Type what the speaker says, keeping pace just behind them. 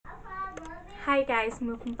Hi guys, and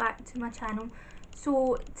welcome back to my channel.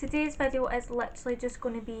 So today's video is literally just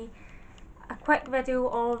going to be a quick video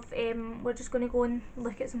of we're just going to go and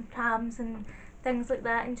look at some prams and things like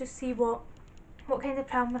that and just see what kind of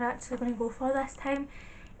pram we're actually going to go for this time.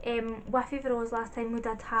 With overalls last time we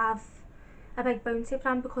did have a big bouncy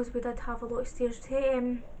pram because we did have a lot of stairs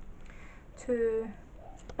to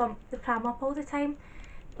bump the pram up all the time,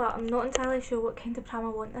 but I'm not entirely sure what kind of pram I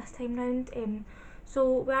want this time round.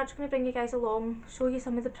 So we are just going to bring you guys along, show you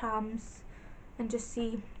some of the prams and just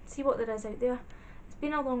see what there is out there. It's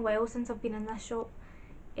been a long while since I've been in this shop.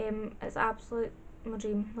 It's absolute my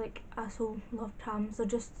dream. Like, I so love prams. They're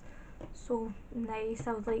just so nice.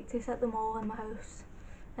 I would like to sit them all in my house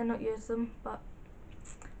and not use them, but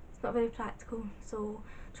it's not very practical. So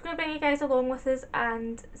just going to bring you guys along with us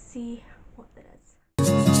and see what there is.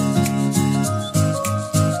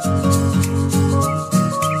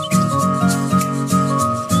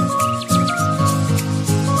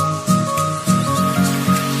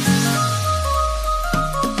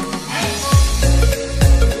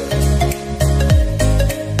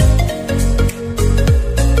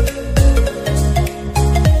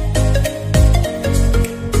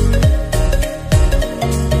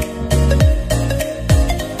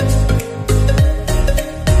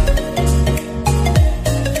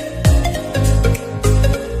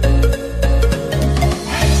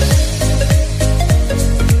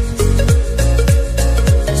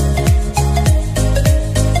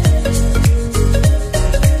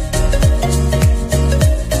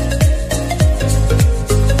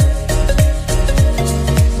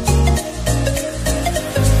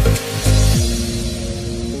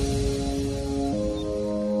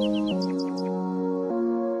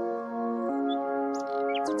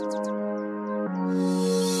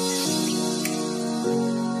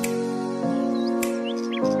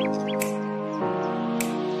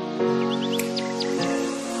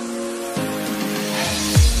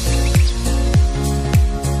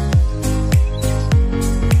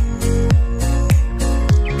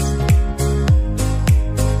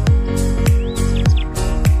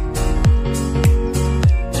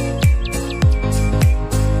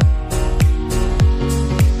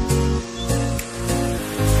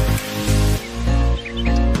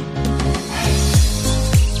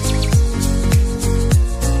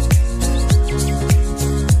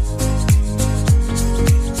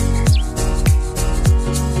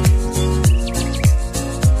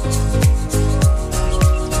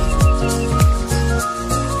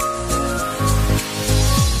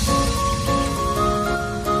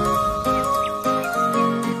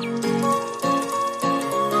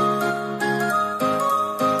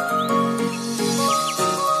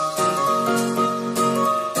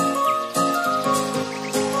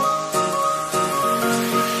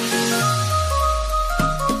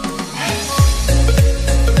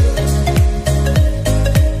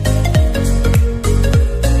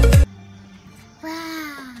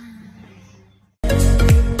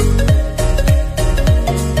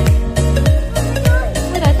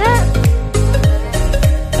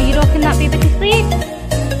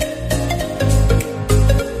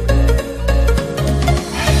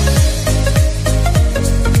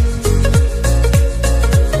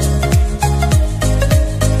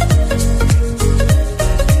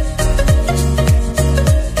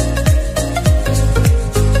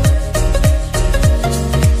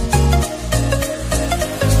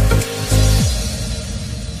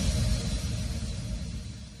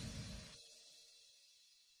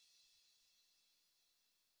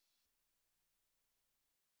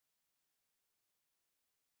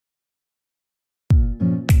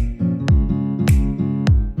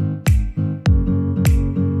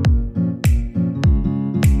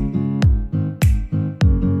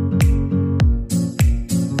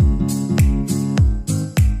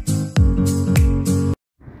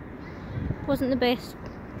 Wasn't the best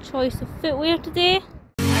choice of footwear today.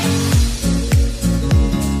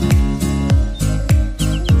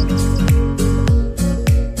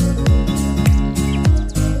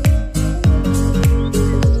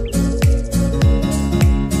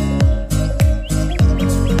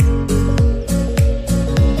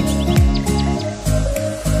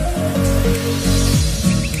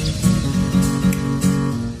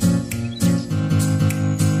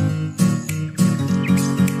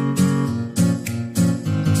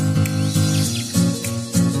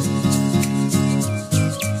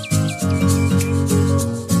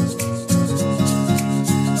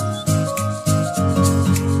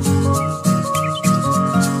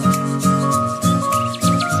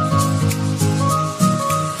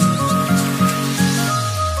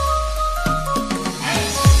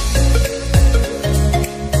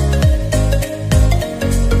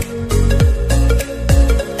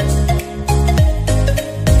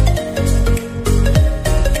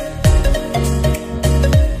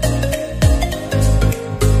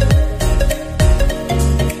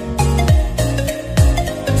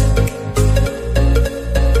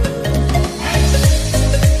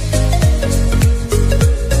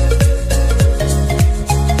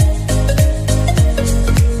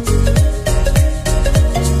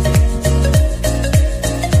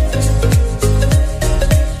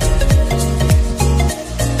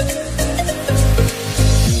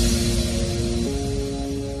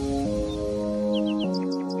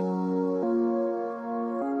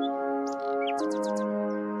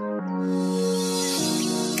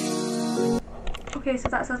 Okay, so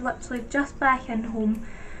that's us literally just back in home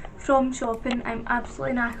from shopping. I'm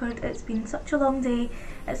absolutely knackered. It's been such a long day.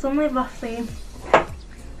 It's only roughly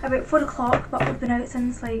about 4 o'clock, but we've been out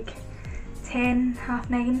since like 10,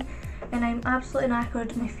 half 9, and I'm absolutely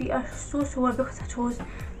knackered. My feet are so sore because I chose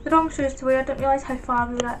the wrong shoes to wear. I didn't realise how far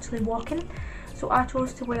we were actually walking, so I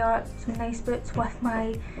chose to wear some nice boots with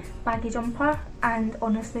my baggy jumper, and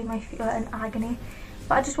honestly my feet are in agony.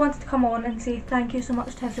 But I just wanted to come on and say thank you so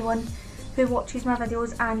much to everyone who watches my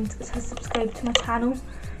videos and has subscribed to my channel,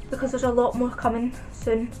 because there's a lot more coming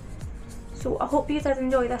soon. So I hope you did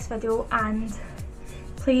enjoy this video, and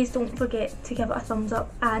please don't forget to give it a thumbs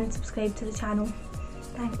up and subscribe to the channel.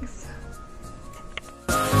 Thanks.